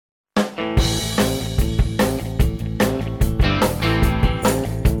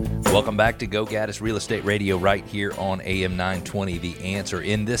Welcome back to Go Gaddis Real Estate Radio right here on AM 920, The Answer.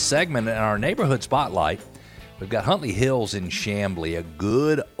 In this segment, in our neighborhood spotlight, we've got Huntley Hills in Chamblee, a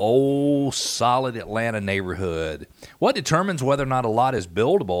good old solid Atlanta neighborhood. What determines whether or not a lot is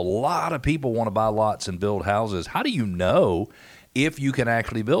buildable? A lot of people want to buy lots and build houses. How do you know if you can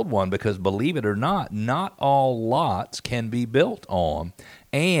actually build one? Because believe it or not all lots can be built on.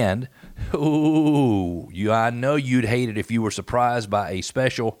 And, I know you'd hate it if you were surprised by a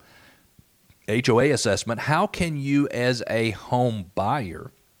special HOA assessment. How can you, as a home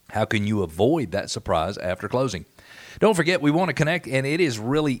buyer, how can you avoid that surprise after closing? Don't forget, we want to connect, and it is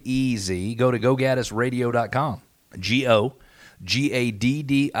really easy. Go to GoGaddisRadio.com,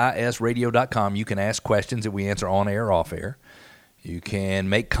 GoGaddis Radio.com. You can ask questions that we answer on air or off air. You can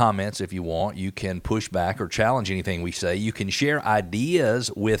make comments if you want. You can push back or challenge anything we say. You can share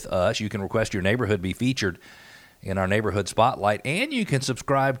ideas with us. You can request your neighborhood be featured in our neighborhood spotlight, and you can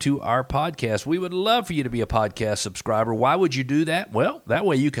subscribe to our podcast. We would love for you to be a podcast subscriber. Why would you do that? Well, that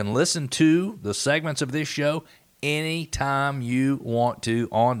way you can listen to the segments of this show anytime you want to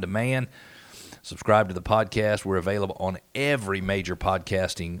on demand. Subscribe to the podcast. We're available on every major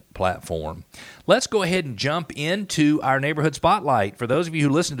podcasting platform. Let's go ahead and jump into our neighborhood spotlight. For those of you who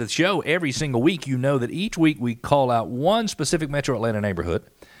listen to the show every single week, you know that each week we call out one specific Metro Atlanta neighborhood.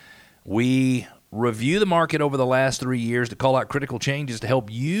 We review the market over the last 3 years to call out critical changes to help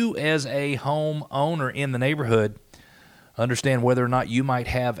you as a home owner in the neighborhood understand whether or not you might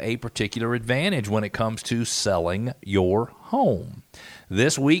have a particular advantage when it comes to selling your home.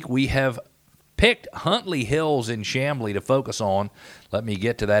 This week we have picked Huntley Hills in Chamblee to focus on. Let me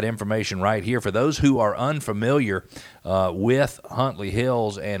get to that information right here. For those who are unfamiliar with Huntley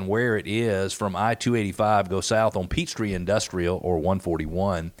Hills and where it is, from I-285, go south on Peachtree Industrial or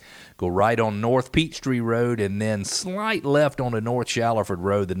 141. Go right on North Peachtree Road and then slight left on the North Shallerford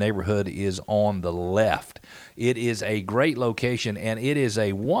Road. The neighborhood is on the left. It is a great location, and it is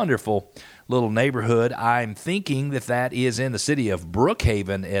a wonderful little neighborhood. I'm thinking that is in the city of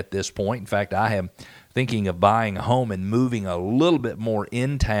Brookhaven at this point. In fact, I am thinking of buying a home and moving a little bit more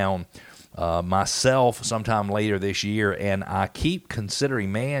in town myself sometime later this year, and I keep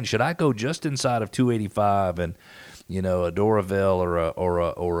considering, man, should I go just inside of 285 and a Doraville or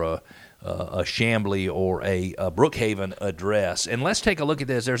a Chamblee or a Brookhaven address? And let's take a look at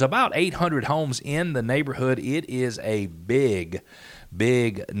this. There's about 800 homes in the neighborhood. It is a big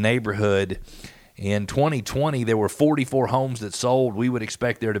neighborhood. In 2020, there were 44 homes that sold. We would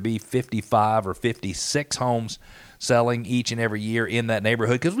expect there to be 55 or 56 homes selling each and every year in that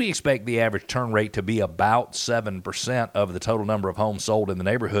neighborhood, because we expect the average turn rate to be about 7% of the total number of homes sold in the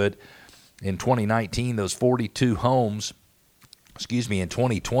neighborhood. In 2019, those 42 homes, in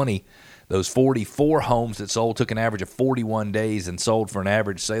 2020, those 44 homes that sold took an average of 41 days and sold for an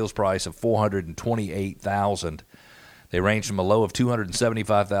average sales price of $428,000. They range from a low of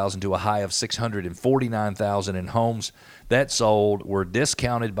 $275,000 to a high of $649,000, and homes that sold were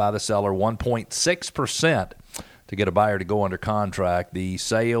discounted by the seller 1.6% to get a buyer to go under contract. The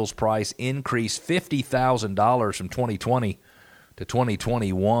sales price increased $50,000 from 2020 to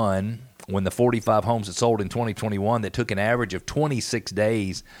 2021, when the 45 homes that sold in 2021 that took an average of 26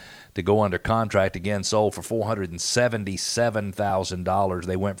 days to go under contract, again, sold for $477,000.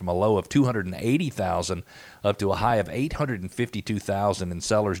 They went from a low of $280,000 up to a high of $852,000, and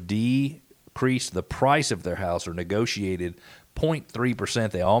sellers decreased the price of their house or negotiated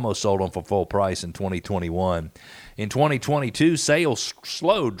 0.3%. They almost sold them for full price in 2021. In 2022, sales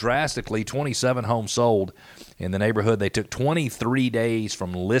slowed drastically. 27 homes sold in the neighborhood. They took 23 days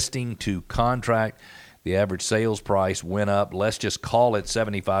from listing to contract. The average sales price went up, let's just call it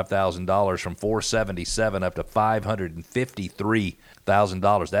 $75,000, from $477,000 up to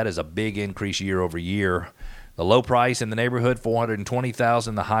 $553,000. That is a big increase year over year. The low price in the neighborhood,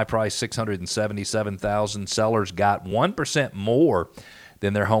 $420,000. The high price, $677,000. Sellers got 1% more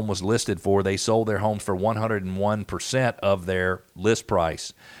than their home was listed for. They sold their homes for 101% of their list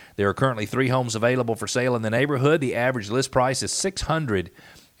price. There are currently 3 homes available for sale in the neighborhood. The average list price is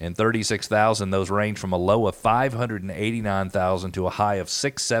 $636,000. Those range from a low of $589,000 to a high of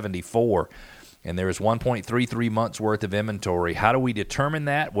 $674,000. And there is 1.33 months worth of inventory. How do we determine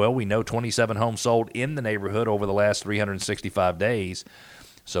that? Well, we know 27 homes sold in the neighborhood over the last 365 days.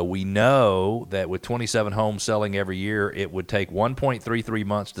 So we know that with 27 homes selling every year, it would take 1.33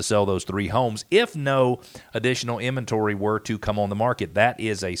 months to sell those 3 homes if no additional inventory were to come on the market. That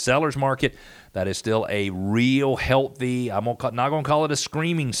is a seller's market. That is still a real healthy, I'm not going to call it a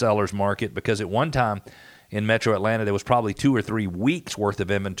screaming seller's market, because at one time in Metro Atlanta, there was probably 2 or 3 weeks worth of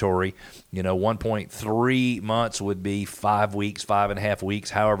inventory. 1.3 months would be 5 weeks, 5.5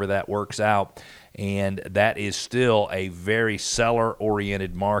 weeks, however that works out. And that is still a very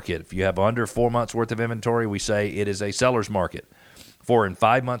seller-oriented market. If you have under 4 months worth of inventory, we say it is a seller's market. 4 and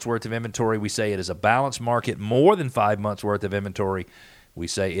 5 months worth of inventory, we say it is a balanced market. More than 5 months worth of inventory, we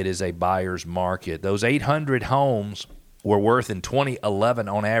say it is a buyer's market. Those 800 homes were worth in 2011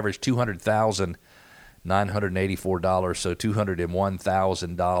 on average $200,984, so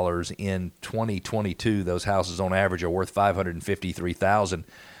 $201,000. In 2022, those houses on average are worth $553,000,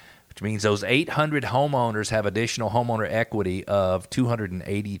 which means those 800 homeowners have additional homeowner equity of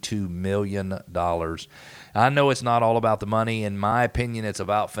 $282 million. I know it's not all about the money. In my opinion, it's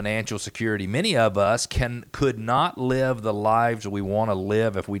about financial security. Many of us could not live the lives we want to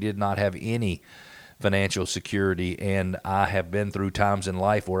live if we did not have any financial security. And I have been through times in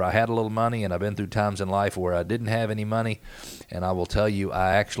life where I had a little money, and I've been through times in life where I didn't have any money. And I will tell you,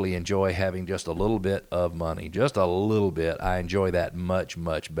 I actually enjoy having just a little bit of money, just a little bit. I enjoy that much,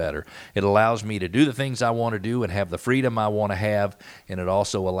 much better. It allows me to do the things I want to do and have the freedom I want to have. And it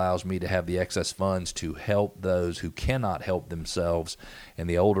also allows me to have the excess funds to help those who cannot help themselves. And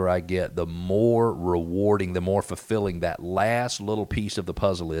the older I get, the more rewarding, the more fulfilling that last little piece of the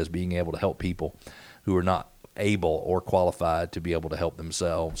puzzle is, being able to help people who are not able or qualified to be able to help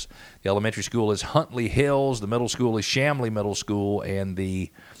themselves. The elementary school is Huntley Hills, the middle school is Chamblee Middle School, and the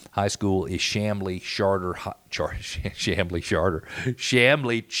high school is Chamblee Charter,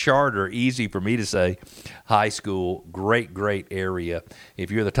 easy for me to say, high school. Great area. If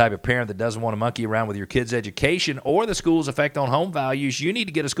you're the type of parent that doesn't want to monkey around with your kids' education or the school's effect on home values, you need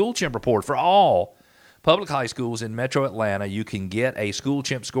to get a School Chimp report for all public high schools in Metro Atlanta. You can get a School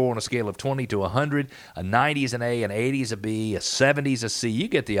Chimp score on a scale of 20 to 100. A 90 is an A, an 80 is a B, a 70 is a C. You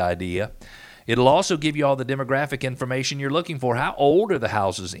get the idea. It'll also give you all the demographic information you're looking for. How old are the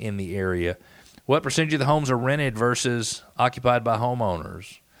houses in the area? What percentage of the homes are rented versus occupied by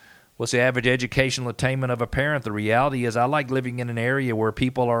homeowners? What's the average educational attainment of a parent? The reality is I like living in an area where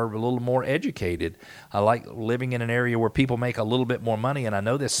people are a little more educated. I like living in an area where people make a little bit more money. And I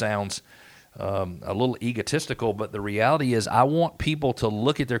know this sounds a little egotistical, but the reality is I want people to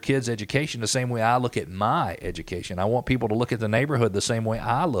look at their kids' education the same way I look at my education. I want people to look at the neighborhood the same way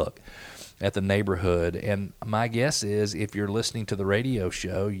I look at the neighborhood. And my guess is if you're listening to the radio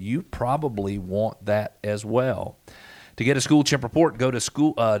show, you probably want that as well. To get a School Chimp report, go to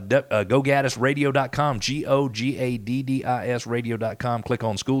GoGaddisRadio.com, GoGaddis Radio.com, click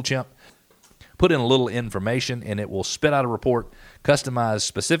on School Chimp. Put in a little information, and it will spit out a report customized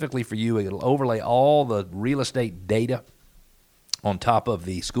specifically for you. It'll overlay all the real estate data on top of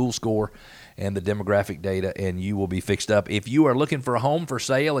the school score and the demographic data, and you will be fixed up. If you are looking for a home for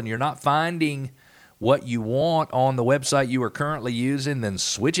sale and you're not finding what you want on the website you are currently using, then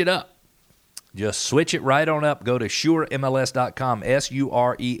switch it up. Just switch it right on up. Go to SureMLS.com,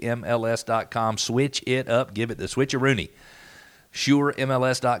 SureMLS.com. Switch it up. Give it the switcheroony.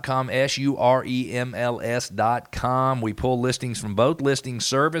 SureMLS.com, SureMLS.com. We pull listings from both listing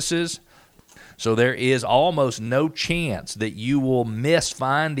services, so there is almost no chance that you will miss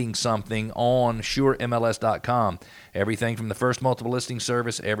finding something on SureMLS.com. Everything from the first multiple listing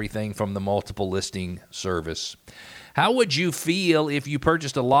service, everything from the multiple listing service. How would you feel if you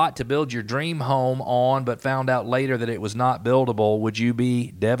purchased a lot to build your dream home on but found out later that it was not buildable? Would you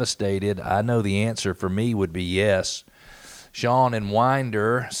be devastated? I know the answer for me would be yes. Sean in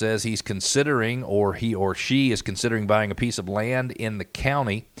Winder says he's considering, or he or she is considering, buying a piece of land in the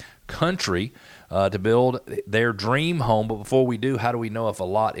country to build their dream home. But before we do, how do we know if a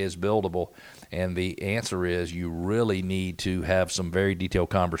lot is buildable? And the answer is you really need to have some very detailed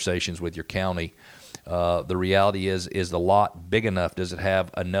conversations with your county. The reality is the lot big enough? Does it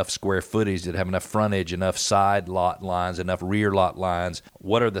have enough square footage? Does it have enough frontage, enough side lot lines, enough rear lot lines?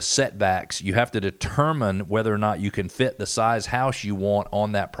 What are the setbacks? You have to determine whether or not you can fit the size house you want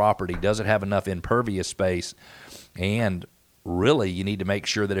on that property. Does it have enough impervious space? And really, you need to make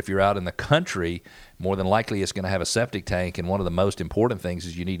sure that if you're out in the country, more than likely it's going to have a septic tank. And one of the most important things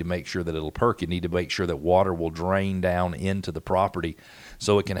is you need to make sure that it'll perk. You need to make sure that water will drain down into the property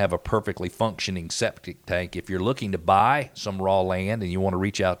so it can have a perfectly functioning septic tank. If you're looking to buy some raw land and you want to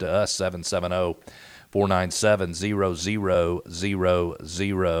reach out to us,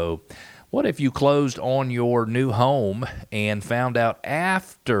 770-497-0000. What if you closed on your new home and found out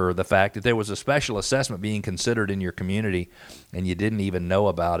after the fact that there was a special assessment being considered in your community and you didn't even know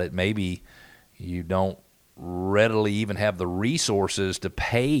about it? Maybe you don't readily even have the resources to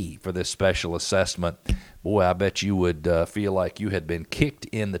pay for this special assessment. Boy, I bet you would feel like you had been kicked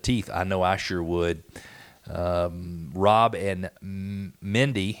in the teeth. I know I sure would. Rob and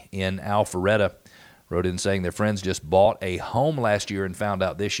Mindy in Alpharetta wrote in saying their friends just bought a home last year and found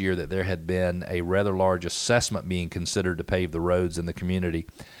out this year that there had been a rather large assessment being considered to pave the roads in the community.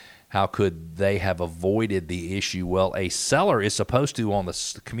 How could they have avoided the issue? Well, a seller is supposed to, on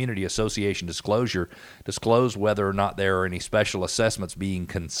the community association disclosure, disclose whether or not there are any special assessments being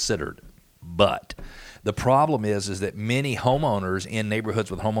considered. But the problem is that many homeowners in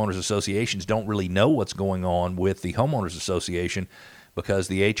neighborhoods with homeowners associations don't really know what's going on with the homeowners association, because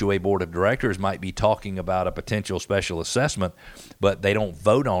the HOA board of directors might be talking about a potential special assessment, but they don't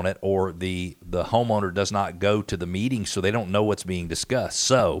vote on it, or the homeowner does not go to the meeting, so they don't know what's being discussed.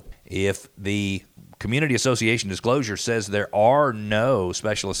 So if the community association disclosure says there are no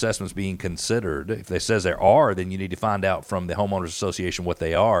special assessments being considered, if it says there are, then you need to find out from the homeowners association what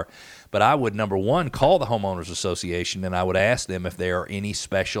they are. But I would, number one, call the homeowners association, and I would ask them if there are any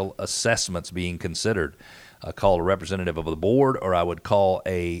special assessments being considered. Call a representative of the board, or I would call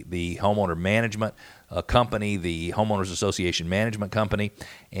the homeowner management company, the homeowners association management company.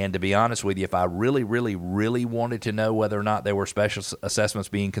 And to be honest with you, if I really, really, really wanted to know whether or not there were special assessments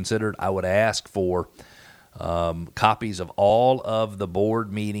being considered, I would ask for copies of all of the board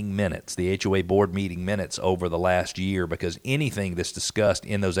meeting minutes, the HOA board meeting minutes over the last year, because anything that's discussed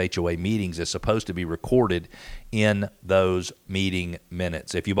in those HOA meetings is supposed to be recorded in those meeting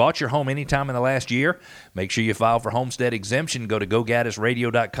minutes. If you bought your home anytime in the last year, make sure you file for homestead exemption. Go to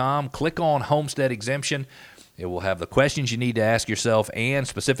GoGaddisRadio.com, click on homestead exemption. It will have the questions you need to ask yourself and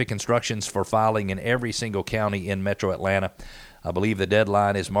specific instructions for filing in every single county in Metro Atlanta. I believe the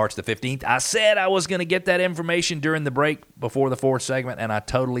deadline is March the 15th. I said I was going to get that information during the break before the fourth segment, and I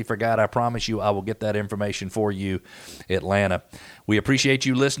totally forgot. I promise you I will get that information for you, Atlanta. We appreciate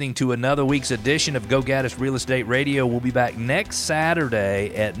you listening to another week's edition of Go Gaddis Real Estate Radio. We'll be back next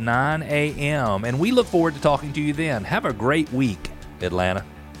Saturday at 9 a.m., and we look forward to talking to you then. Have a great week, Atlanta.